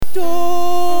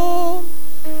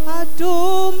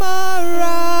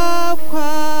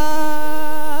Adumarakwa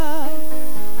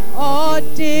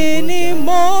Odini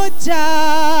moja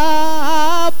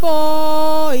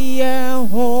boye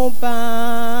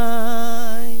hobai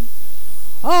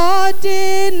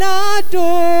Odinadum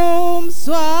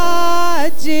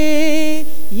swaji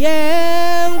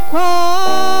yenkwa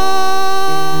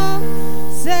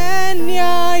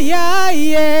Senya ya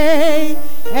ye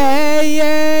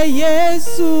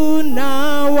Yesu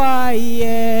na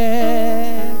waye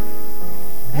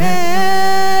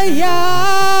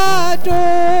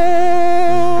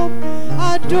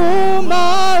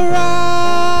Adumara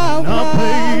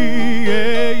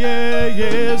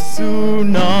Yesu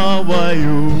na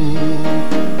wayo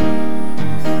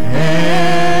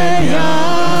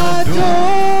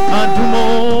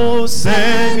Adumo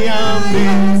senya mi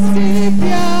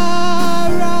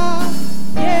piara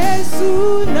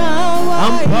Yesu na wayo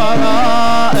Ampara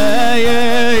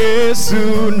Yesu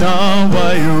na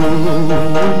wayo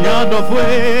Nyadofwe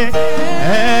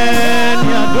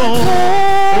Nyadon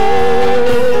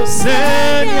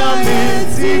senya mi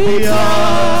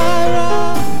piara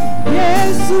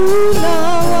Yesu na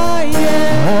wayo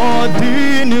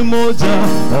Odini moja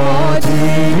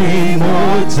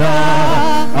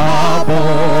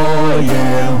aboye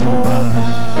mba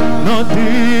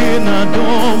Nodina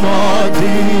domo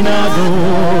dina do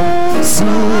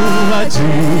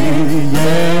Suhaji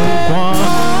yenkwa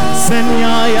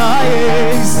Senya ya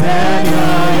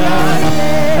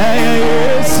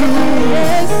Yesu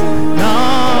na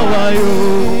wayo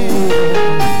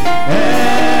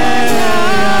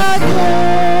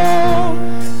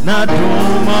na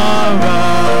domara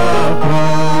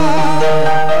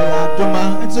Duma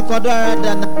into Kodara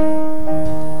Dana.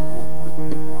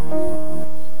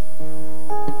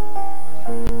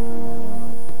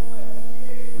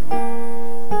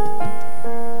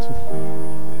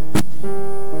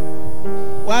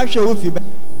 Why show you?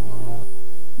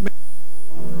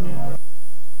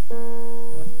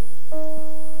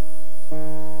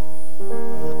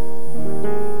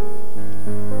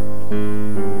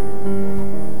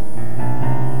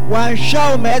 One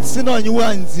show medicine on you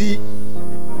and see.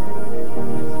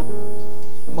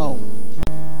 Mo.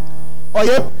 Oh,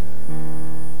 yeah.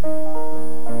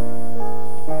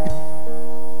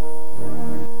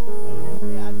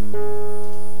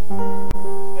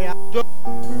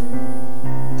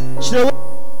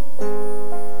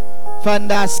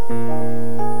 Fantastic.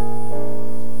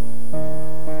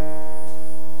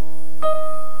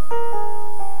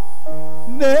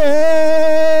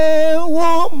 Ne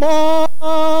one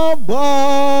more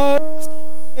but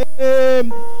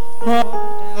him.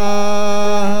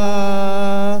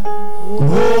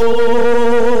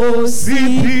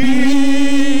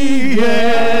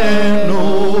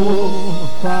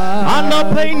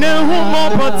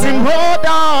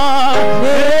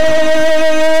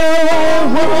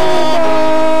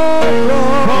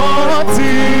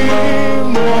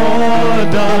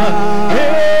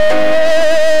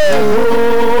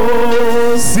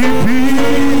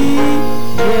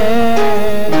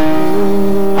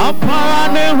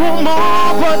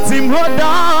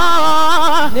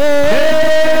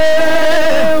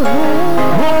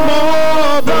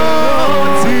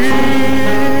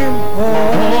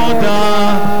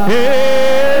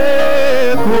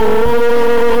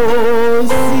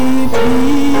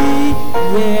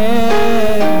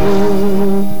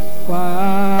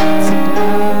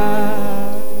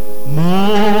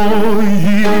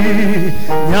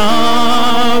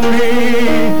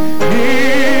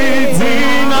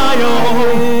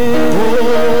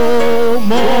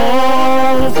 Mo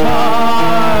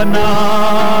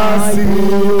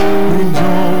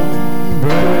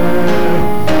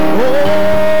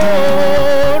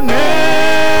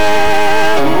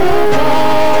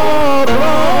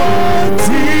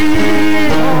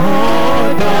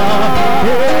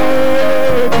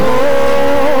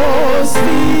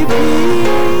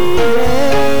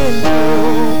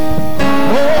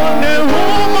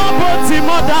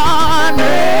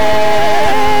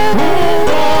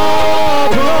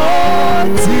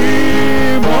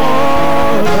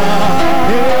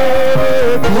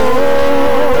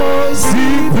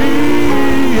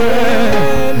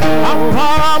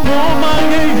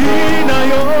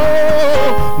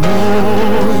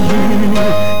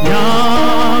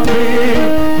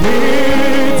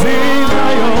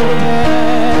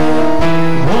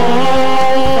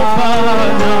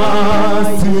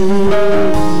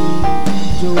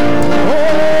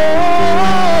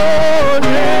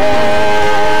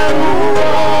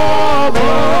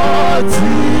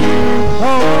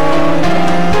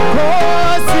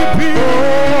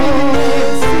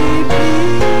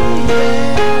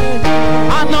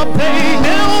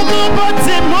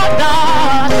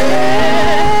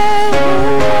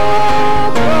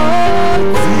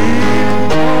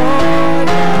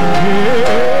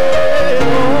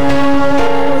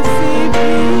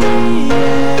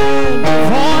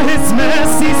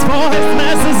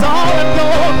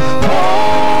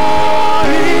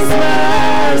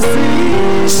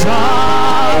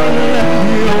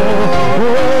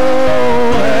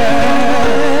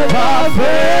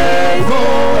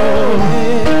faithful.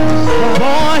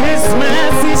 For his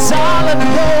mercy shall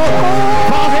endure.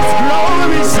 For his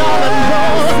glory shall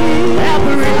endure.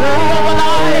 Every day of our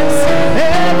lives,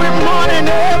 every morning,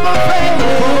 ever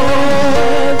faithful.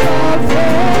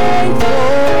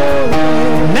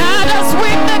 Let us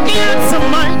with the glance of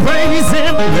mine praise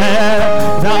him. Let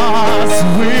us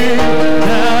with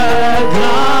the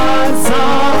glance of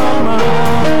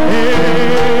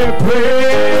mine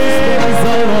praise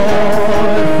the Lord.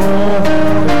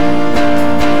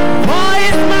 For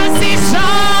his mercy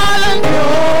shall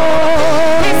endure.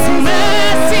 His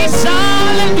mercy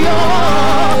shall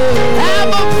endure.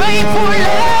 Ever faithful,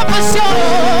 ever sure.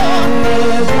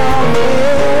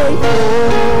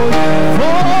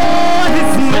 For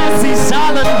his mercy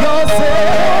shall endure.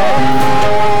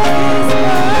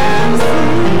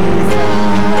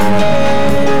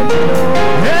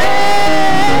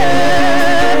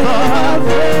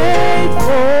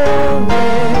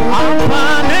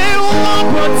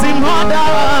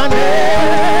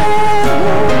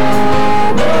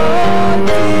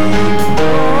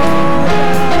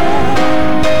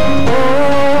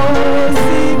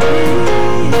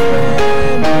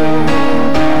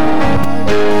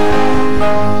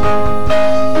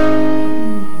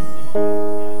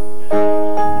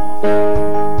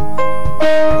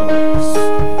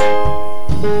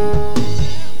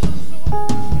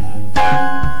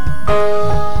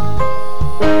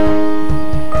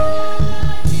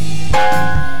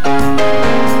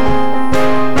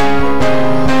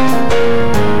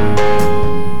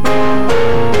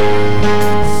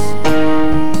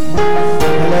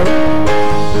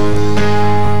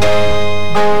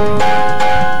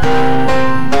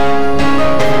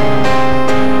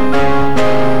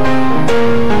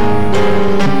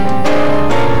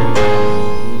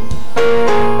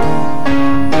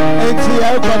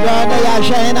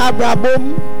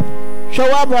 Show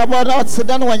brabo not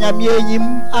sedan when I'm yim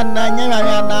and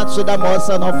Nanya so the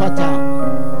Mosan of Fata.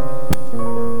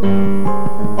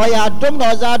 Oh, ya don't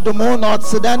know that the moon not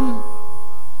sedan.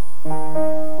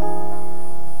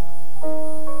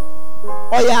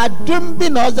 Oh, ya don't be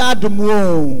no that the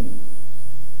moon.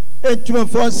 It will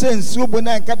for sense, Subun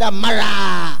and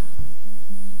Kadamara.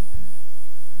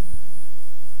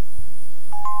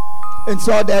 And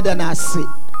so dead and I see.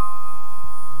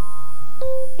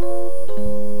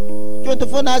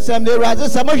 24 na sam de raze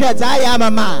samosha ta ya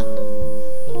mama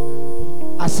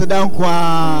asedan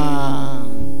kwa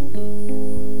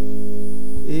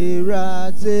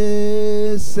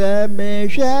iraze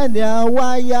semesha nya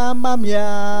wa ya mamia.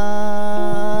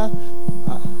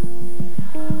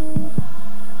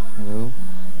 Hello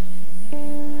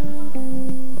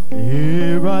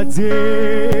iraze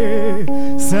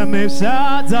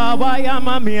semesha ta wa ya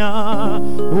mamia.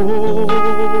 Oh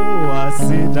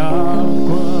asedan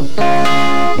kwa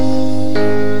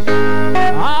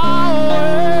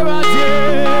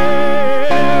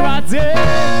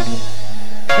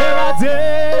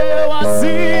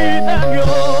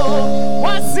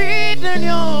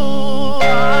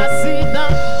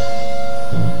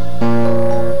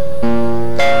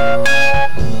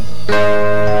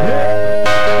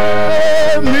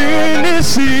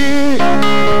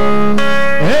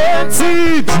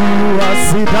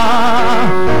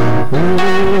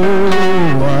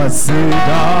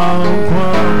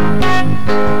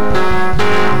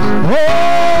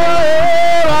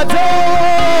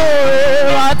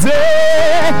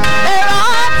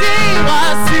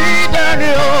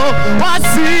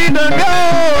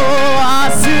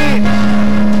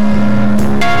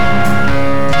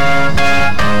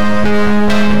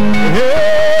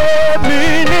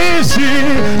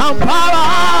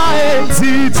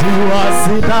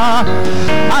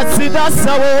Asida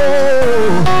sawo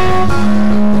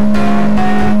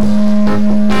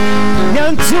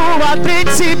yantu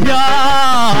atitibia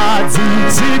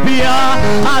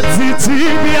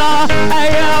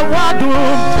aya wadu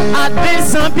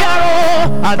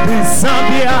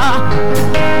adisambia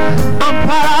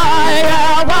ampara aya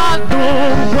wadu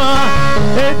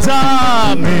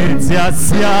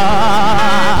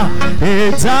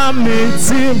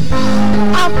etamiti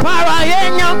ampara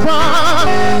yenyakwa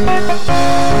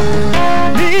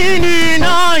nini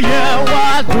na ye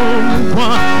wadu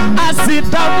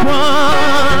asitakwa.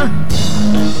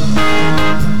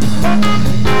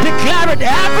 Declare it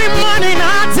every morning,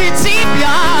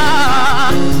 Atitibia.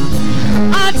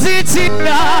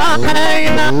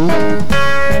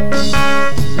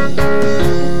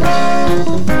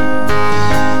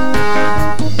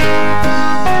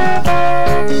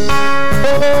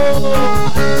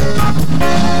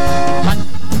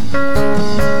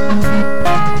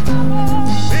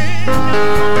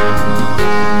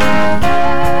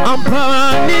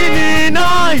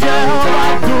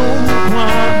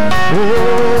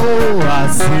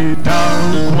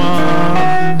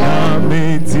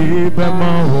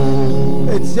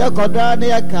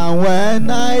 When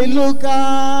I look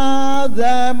at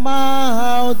the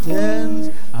mountains,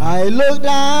 I look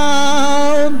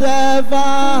down the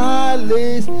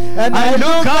valleys, and I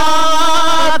look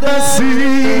at the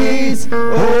seas.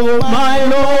 Oh my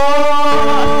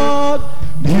Lord,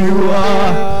 you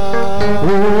are.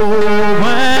 Oh,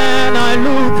 when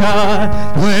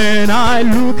I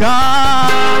look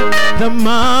at the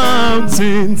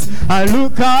mountains, I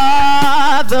look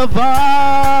at the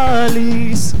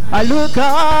valleys, I look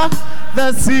at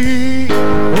the sea.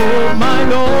 Oh my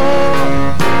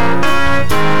Lord,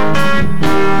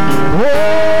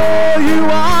 oh, you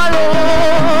are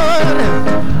Lord.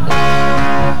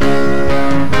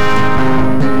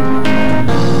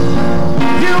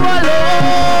 You are Lord.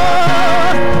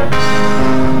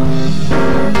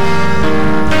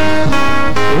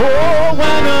 Oh,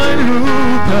 when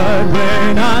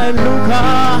I look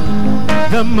at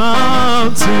the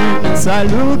mountains, I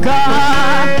look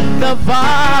at the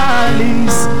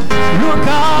valleys, look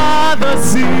at the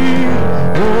sea.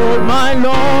 Oh my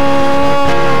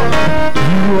Lord,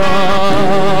 you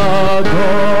are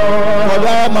God.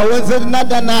 I was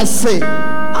another Nasi. I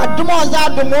do more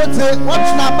than the motor.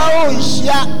 What's Nabao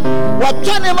Isha? What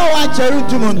can I want to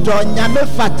do? Yame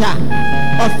Fata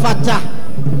or Fata?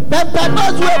 Pepper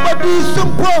knows where body is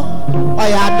simple. I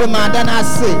had the man than I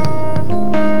say.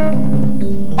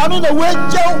 On the way,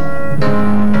 Joe.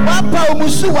 Wapa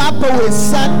Musu Wapa with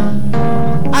son.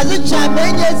 As a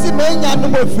Chamania, the man, no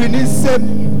more finish him.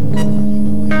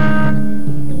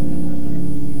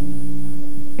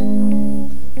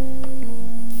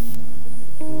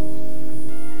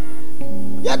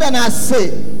 Yadana say,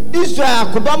 Israel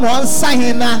could come on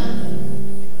Sahina.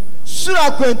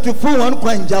 Sura went to full one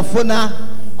Quanjafona.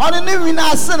 On the new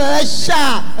Nasan and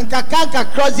Sha and Kakaka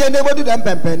cross the neighborhood and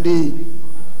Pempendi.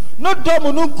 No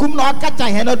domunum no Kata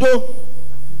Henado.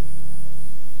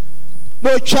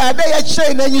 No child, they are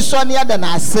saying any Sonia than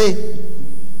I say.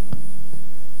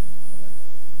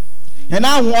 And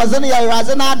I wasn't here as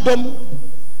an Adam.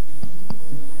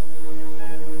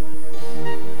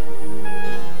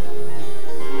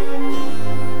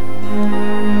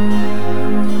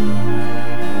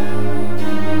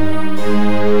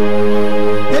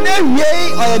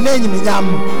 Or name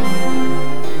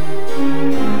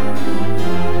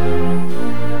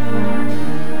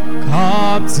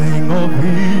Captain of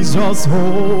Israel's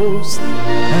host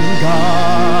and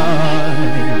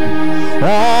guide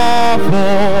of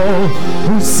all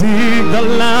who seek the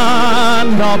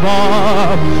land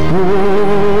above.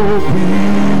 Oh,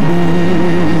 believe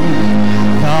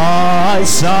thy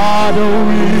shadow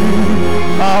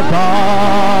will abide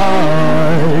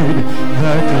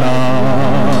the cloud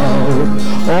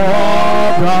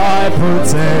of thy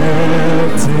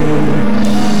protecting.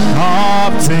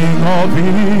 Captain of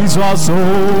Israel's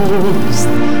host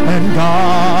and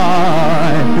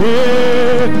guide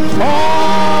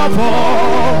of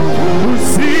all who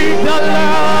seek the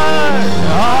land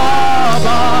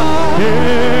above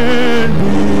in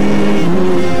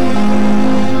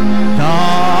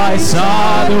thy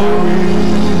shadow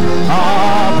will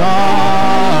abide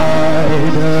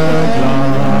the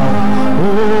cloud.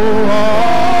 Oh,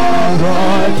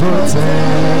 thy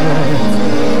protect.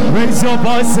 Raise your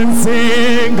voice and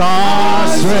sing our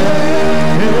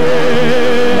strength in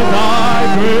thy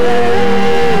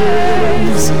grace.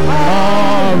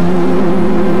 Our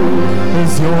rule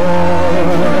is yours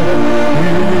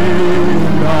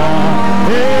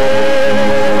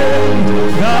in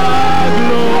the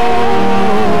glory.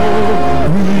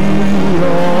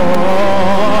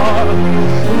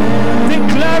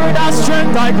 Declare it our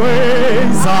strength, thy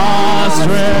grace, our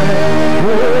strength.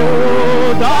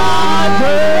 Oh, thy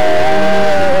grace,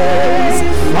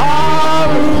 our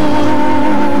rule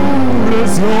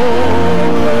is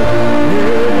yours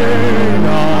in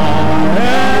our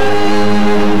hand.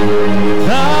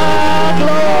 The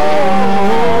glory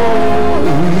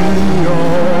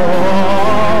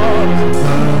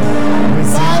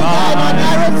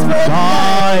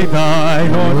by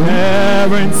thine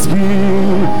inherent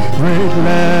spirit,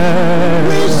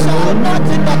 we shall not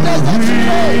in the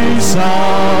desert.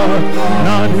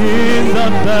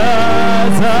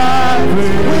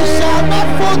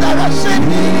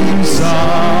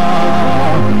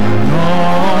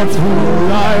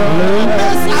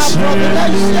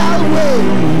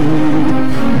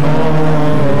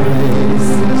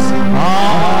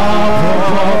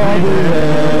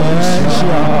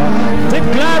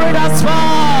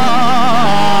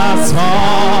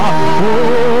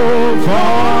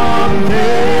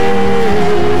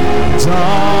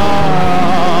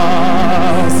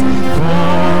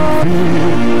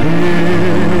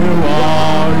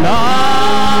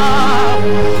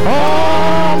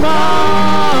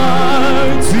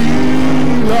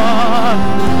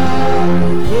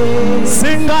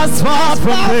 bring us far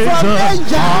from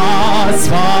danger, as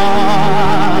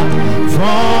far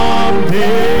from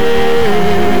danger,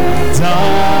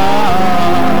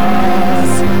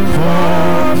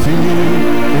 from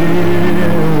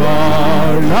fear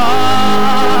or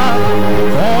love,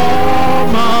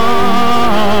 almighty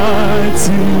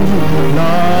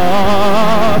love.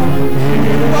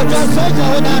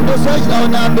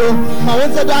 Onando, ma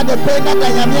wonse do ade pe na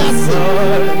danyamiase.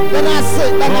 Danase,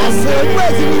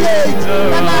 kwezi ni ye.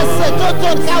 Danase toto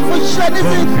ka fu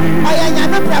shenizi. Oya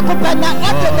nyame prako pe na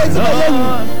ote bezi be yewu.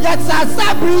 Ya sasa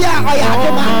bria oya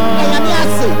adoma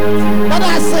danyamiase.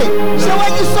 Danase, shewe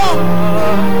you so.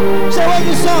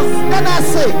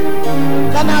 Danase.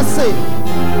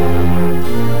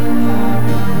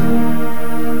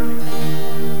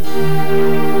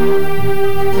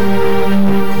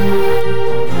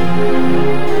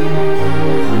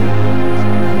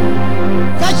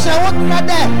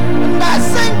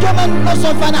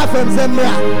 So far from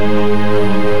Zembra.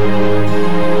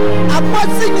 I put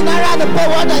singing around the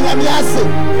power than Yamiasi.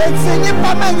 And singing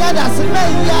Pamania, that's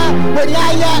Maya,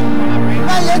 Bodia,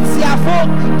 Mayetia for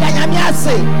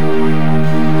Yamiasi.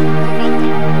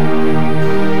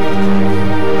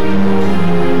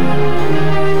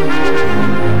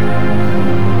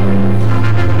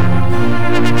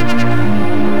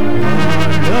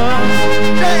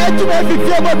 To every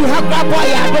flavor we have that boy,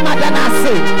 I don't know.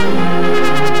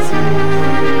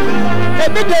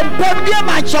 Ebi dem pem dia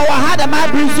ma chawa ha da ma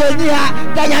briso ni ha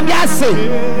da nyame ase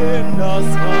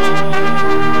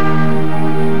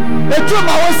etu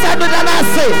ma wo sadu da na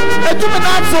ase etu ma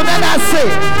na so da na ase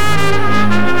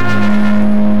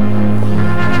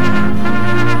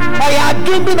oya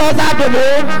dumbi no za do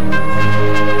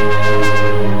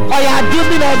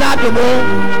mo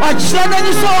o chire na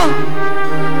ni so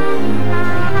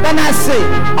then I say,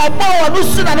 Obo,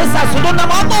 Lucy, and Sasso, don't know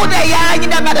about the young in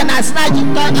the matter. I snatch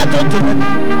it. Then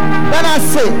I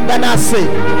say, then I am say.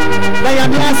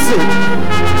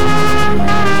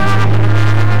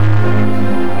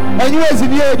 And you as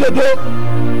in here, you do.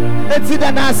 Let's see,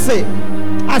 then I say,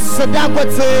 I said, then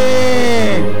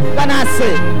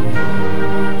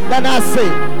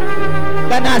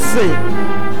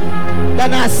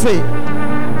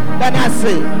I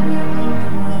say.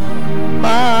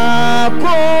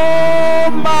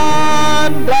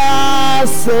 Makomanda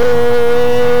sejo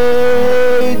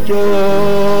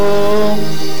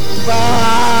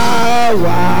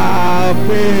bawa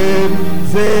pin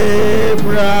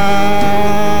zebra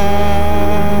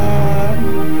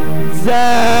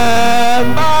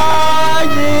zamani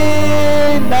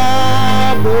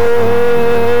nabuka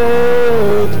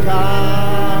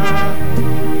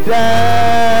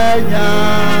danyami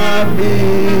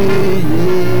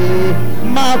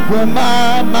Makuma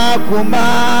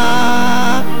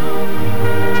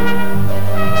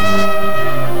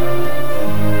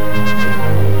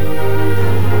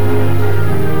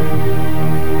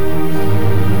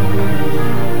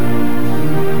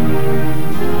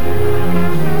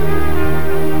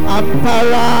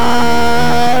Amparanza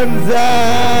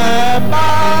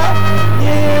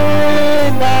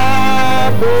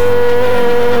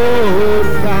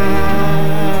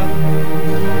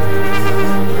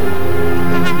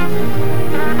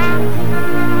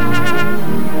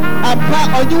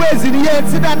Anyways, in the end,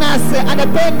 Danase, and a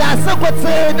bend as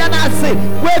Sokote, Danase,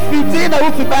 where 15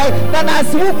 or 55,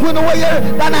 Danas, who couldn't wear,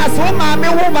 Danas, Woma,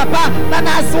 Papa,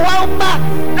 Danas, Wamba,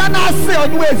 Danase,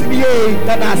 anyways, in the end,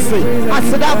 Danase, I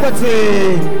said, I would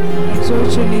say,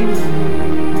 socially.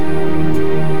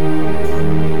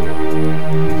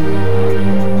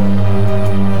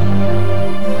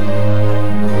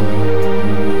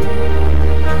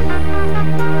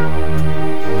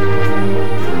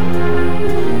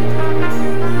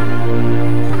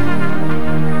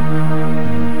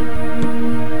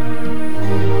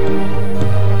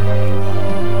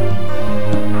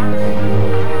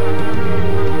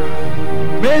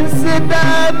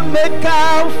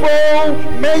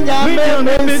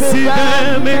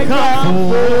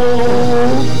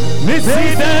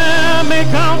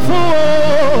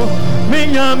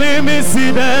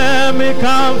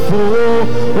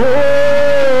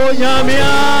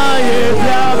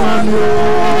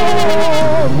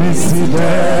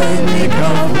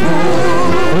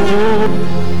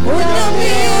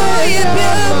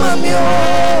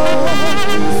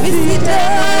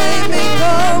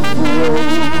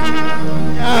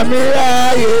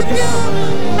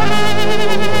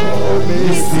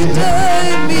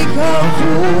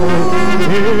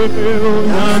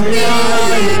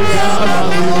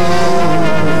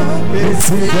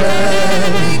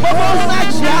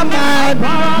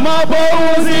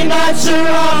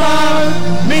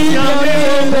 Me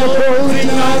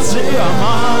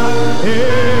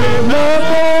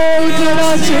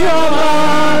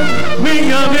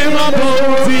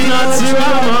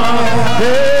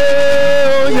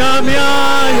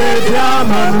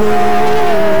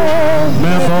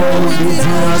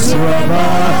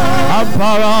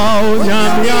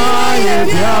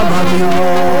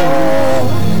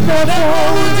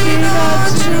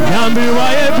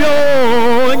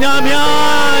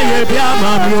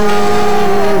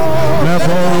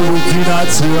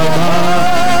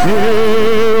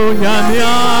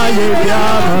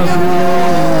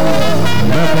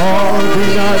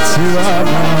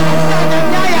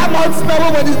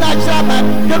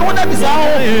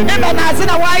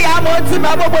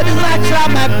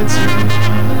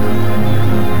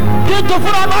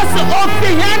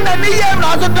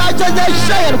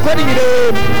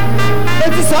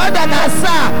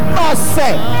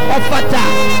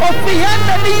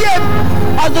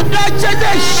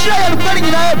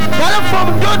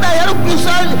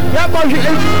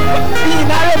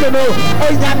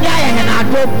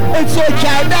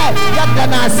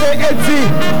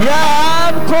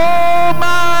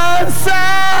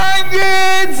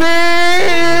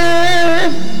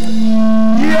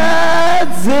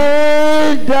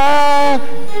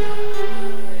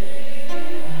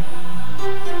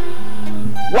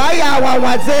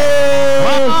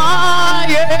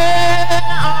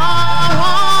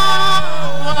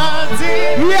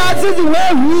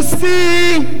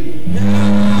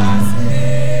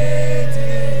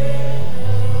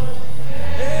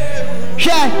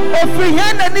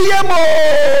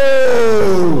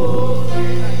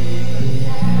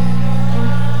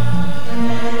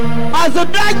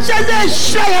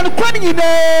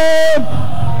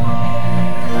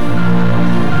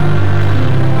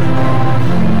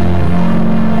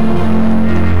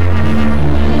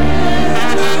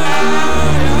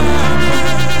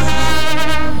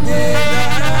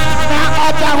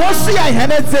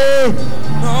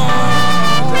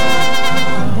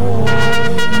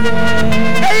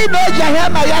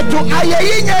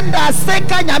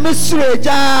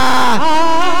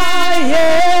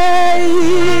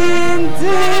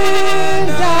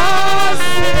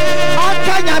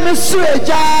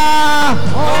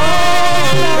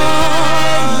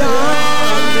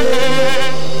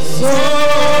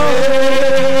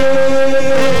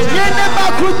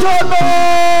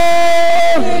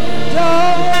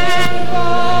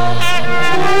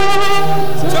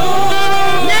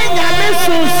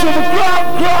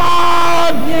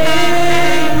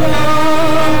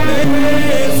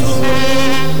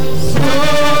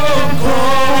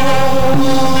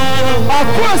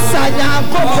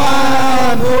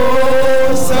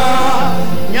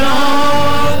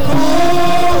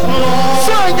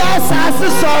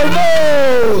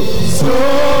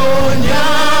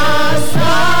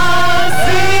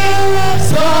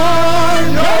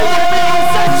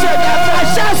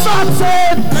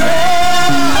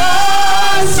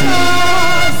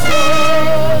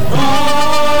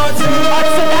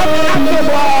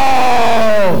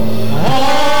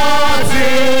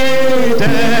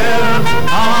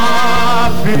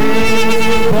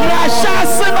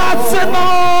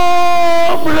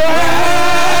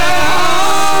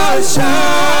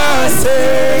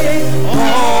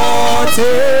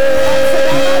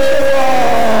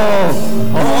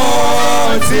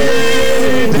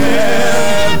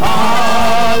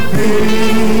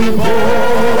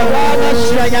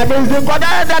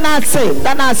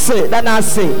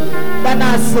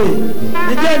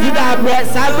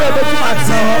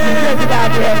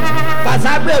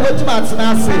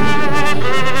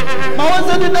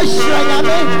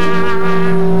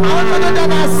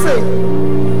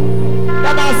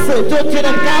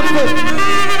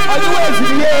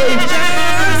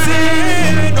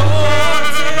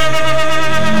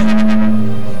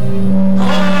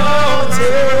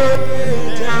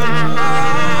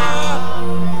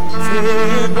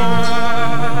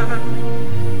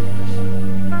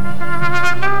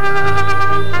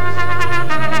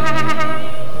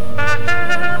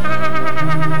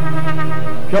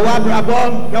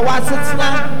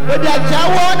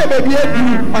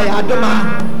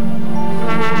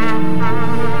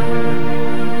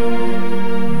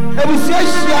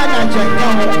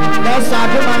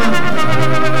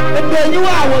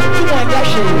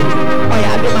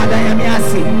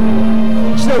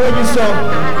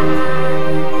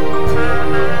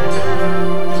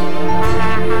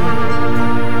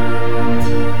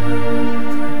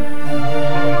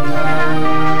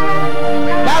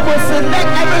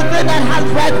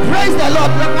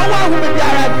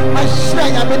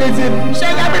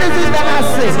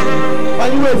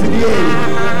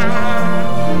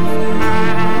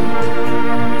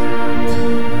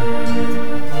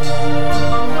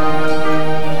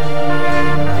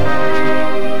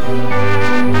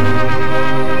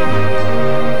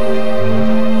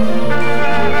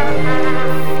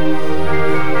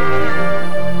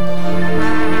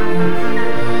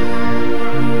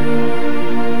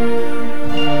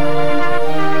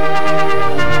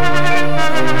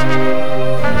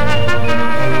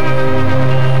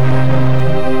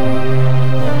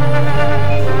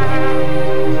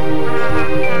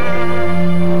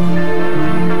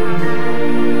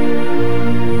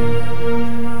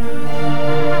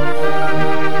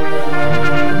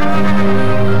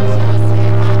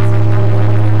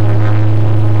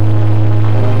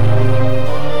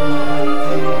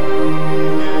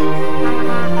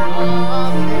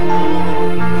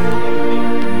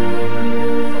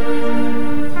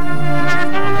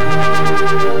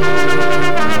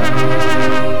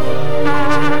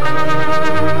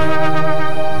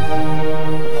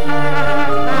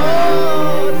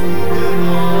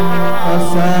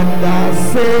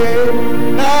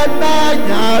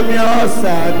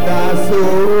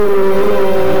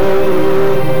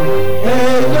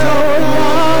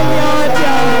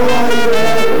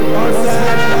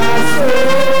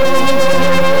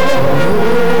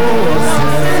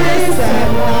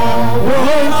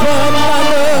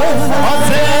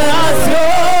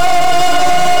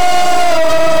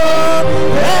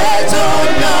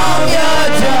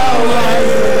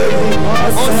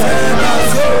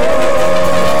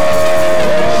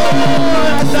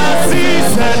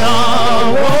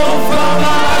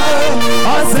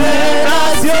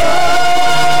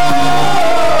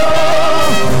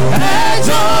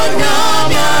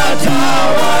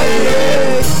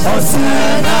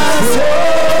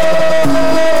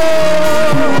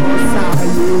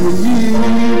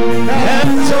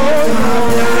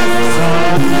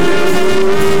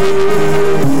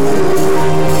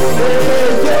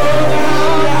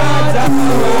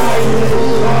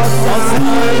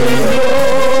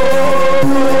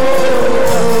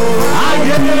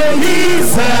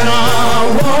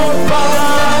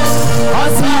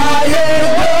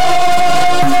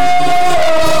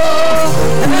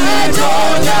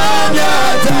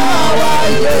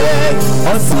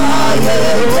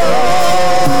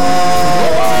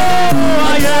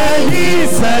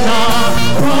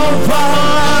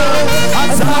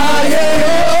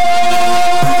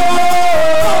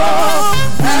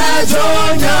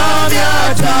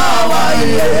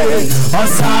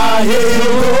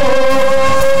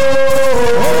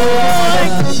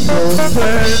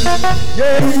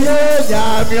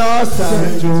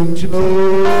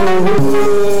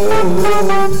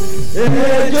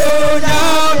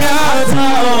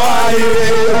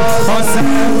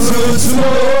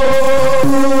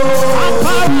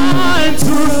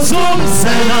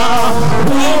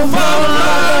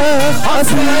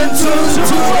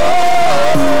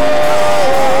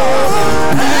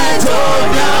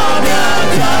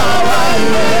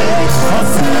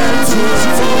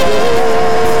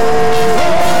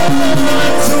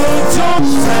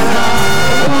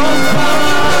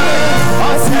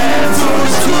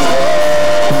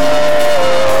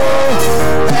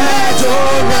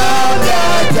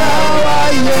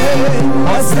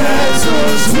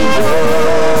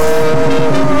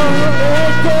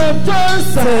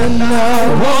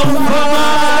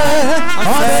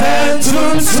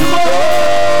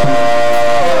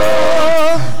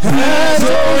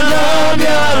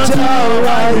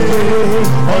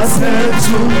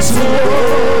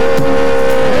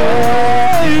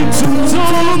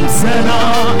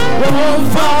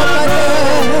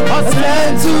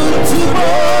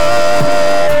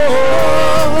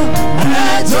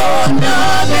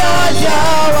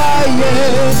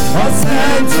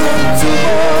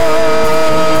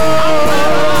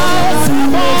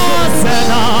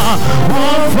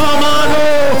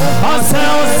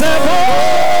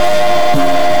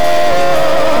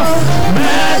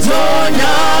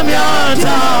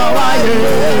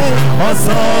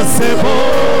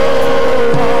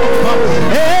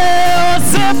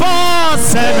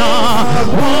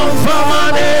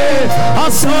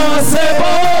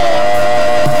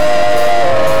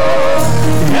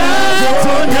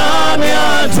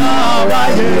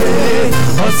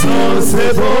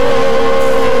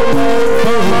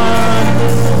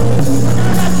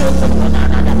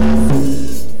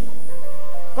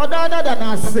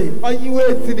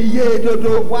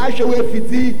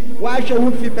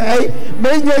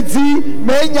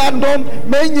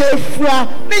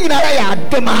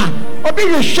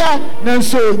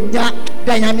Nanso nya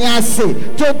danyame ase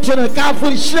tontone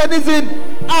kafo shrenizin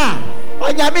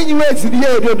onyame nyi wezi di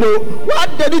edodo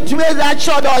wada di tumeza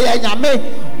chodo ya nyame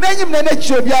nanyim na na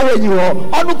chi obi awenyi ho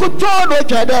onu kuto no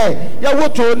twede ya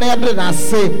woto na yede na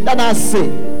ase dana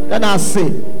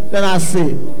ase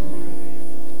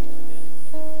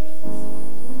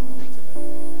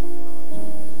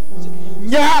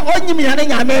nya onyim ya na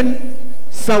nyame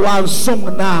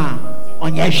sawansom na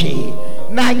onyehwe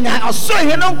na nya oso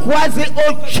he no kwaze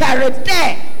o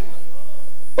charede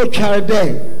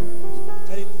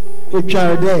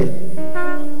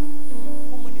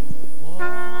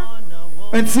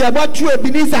nti abatu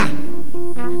ebiniza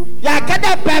ya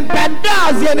kada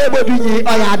pempenda ze na bodunyi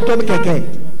o ya dom keke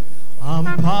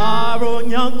amparo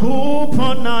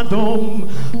nyankopon adom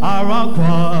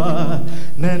arakwa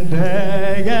nende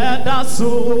ya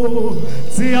daso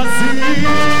ti asi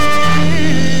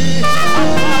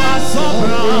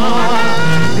sobra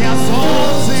ni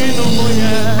asonzi no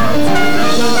moye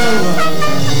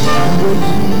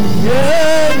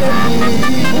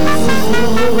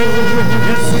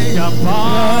yesi ya pa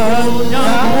nya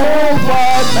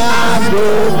do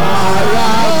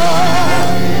mara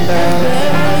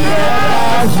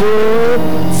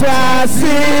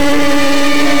Sasi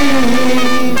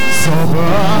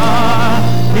sobra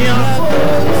ni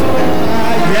asonzi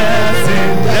yes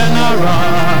in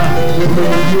general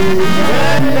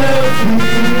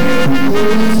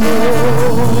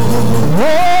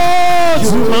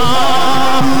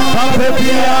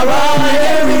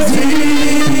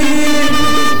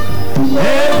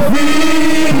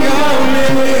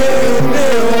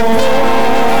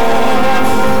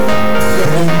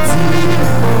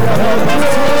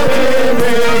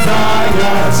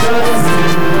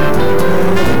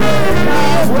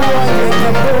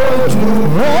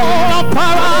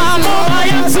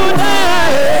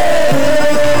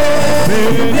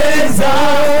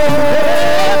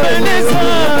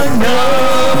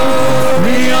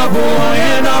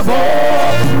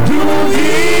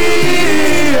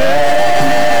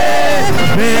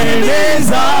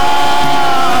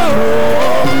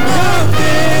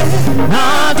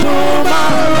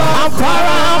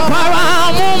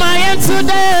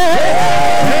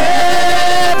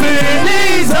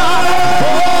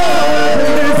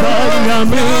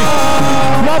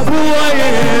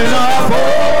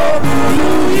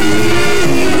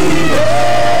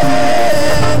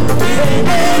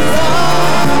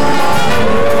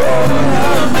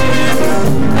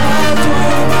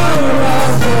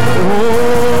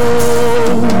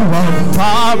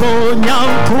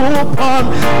Nyankupan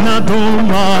na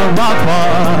dumarapa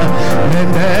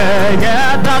nende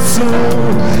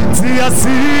wiasi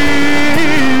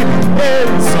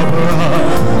sabra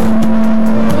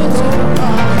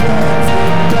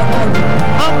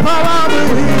ampara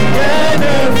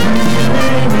ene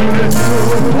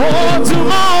oh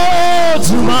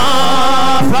tuma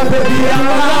paperia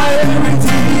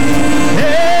everything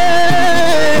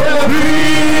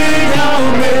bring out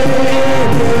me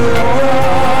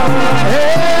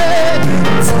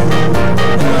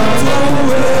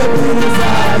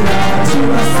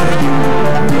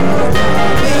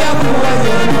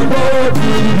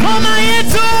Mama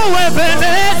yetu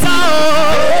Ebeneza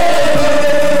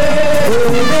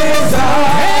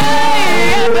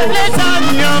Ebeneza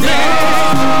nyame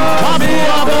Wabu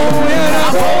wabu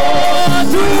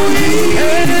wabu tui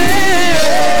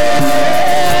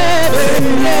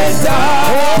Ebeneza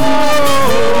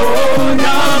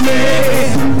nyame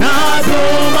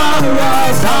Nadoma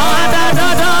da da da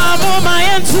da Mama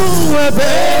yetu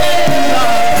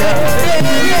Ebeneza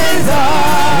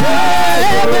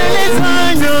Ebeneza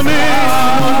nyame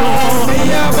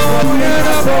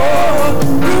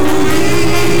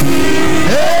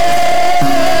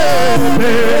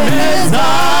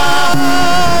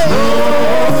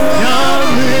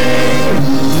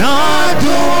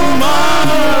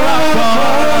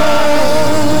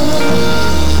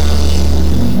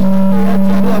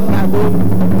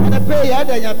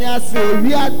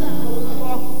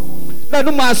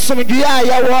no masomdwe a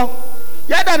yewo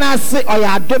yada na ase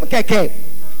oyadom keke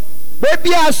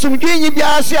bebi asomdwe nyi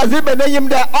bia so yaze benanyim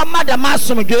de oma de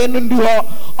masomdwe no ndu ho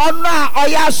ono a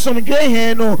oya asomdwe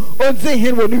he no onzi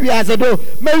he wonu wiaze do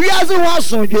ma wiaze ho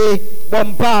asomdwe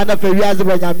bompa na fa wiaze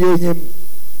banyame enyim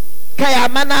kaya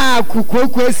mana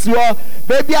kukoku esiwo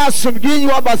bebi asomdwe nyi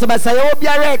wo basabasa ye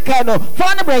obiare ka no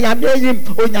fa ne banyame enyim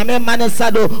onyame mane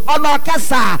sado ono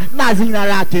kasa na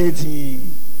azinara ateti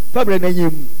fa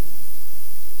brenanyim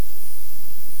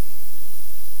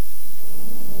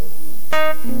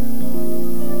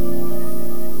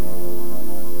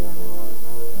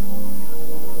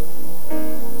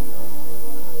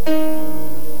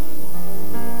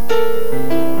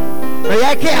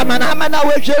yake amana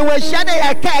we shane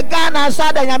yake Ghana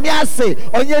sada nyame ase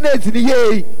onye na ezini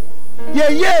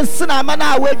ye sina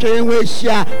amana we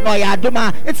hia no ya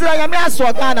adoma itira nyame ase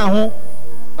o Ghana ho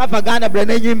afa Ghana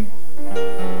brenanyim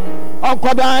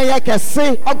onkoda yake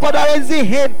se onkoda ezi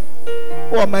hin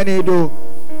o manedo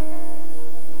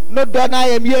no dona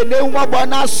yem ye ne nwabo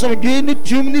na asomdwe ni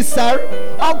tum ni sar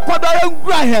onkoda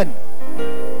ngurahen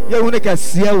ye hu ne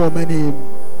kase wo manem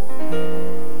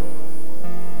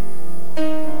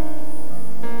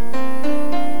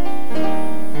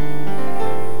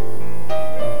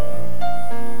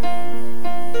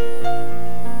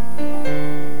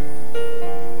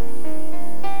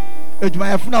ejuma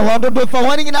yafuna hondo do fa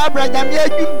woni nyina abranya me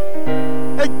adwum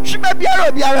etwima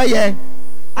biara ye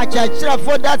achachira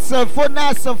for that for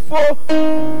na sefo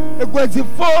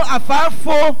egwazifo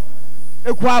afafo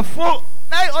ekwafo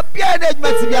na obia na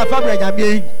ejuma ti bia fa abranya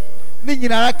me ni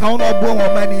nyina ra ka wono obo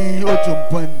won mani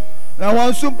otumpon na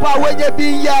won sumpa wenye bi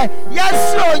ye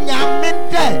yesro nyame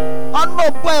de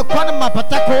ono boy kwan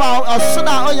mapatako a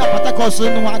osuna onya patako so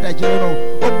no adagire no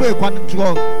obo kwan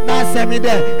to na asemi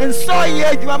de nso ye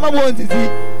adwuma ma won zizi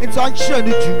nti on chire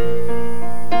ni tu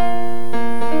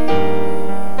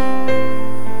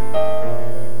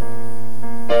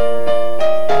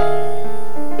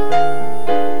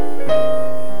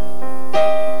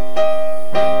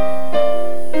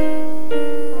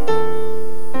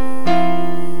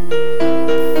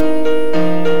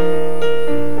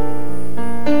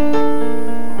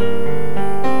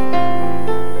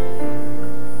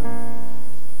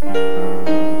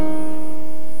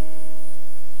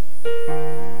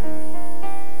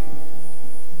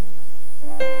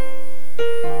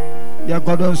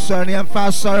Godon sorry and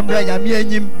fast sorry nyame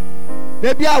anyim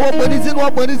bebi a wo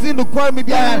bonizin no kwar mi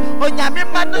bia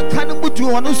onyame man kan butu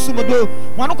wono sumdo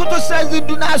wono koto sazi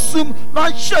du na sum no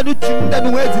hye no tum de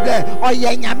no wezi de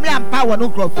oye nyame ampa wono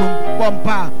krofum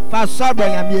bompa fast sorry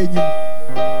nyame anyim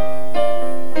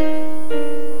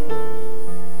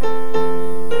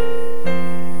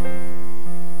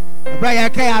bra ya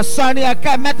kai asori ya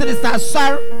kai methodist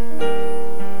asor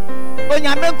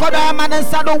onyame koda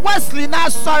manensa do Wesley na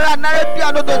asora na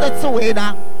rabia no do tsewe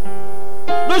na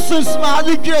no susma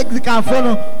azu dwek zikafo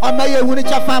no omaye huni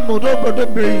chafa modo brodo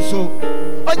beri so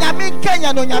onyame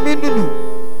Kenya no onyame nunu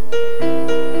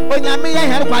onyame ye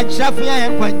her kwa chafo ye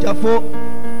her kwa njafo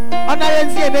ona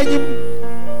yenzi enanyim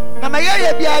na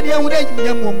maye bia ne huni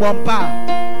enyim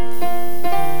mbompa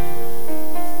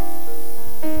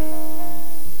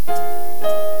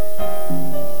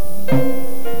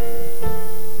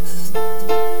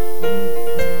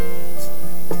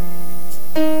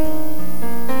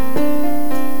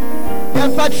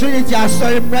yɛmfa Trinity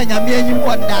asɔre mmra nyame anim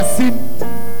wɔ dasim.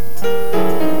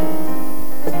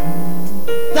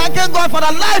 Thanking God for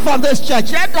the life of this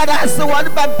church. Yɛda na ase wɔ ne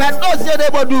pɛmpɛ nɔɔse yɛ dɛ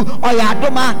bɔdu ɔyɛ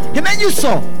adoma yɛnanyi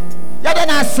sɔ yɛda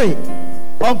na ase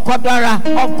ɔnkɔdɔra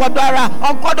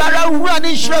wura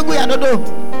ne nhyira gu yɛ no do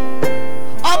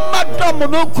ɔmma dɔm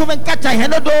no kum nkata yɛ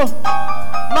no do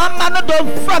na ɔmma no do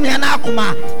mfram yɛ no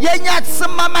akoma yɛnya se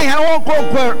mama yɛ no wɔn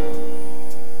konkor.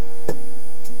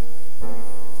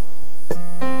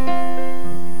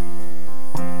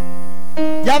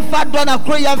 Yɛmfa dɔ na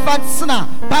koro yɛmfa nsena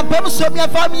pampam som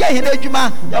yɛmfa yɛ hene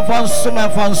adwuma yɛmfa nsom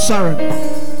yɛmfa nsɔre.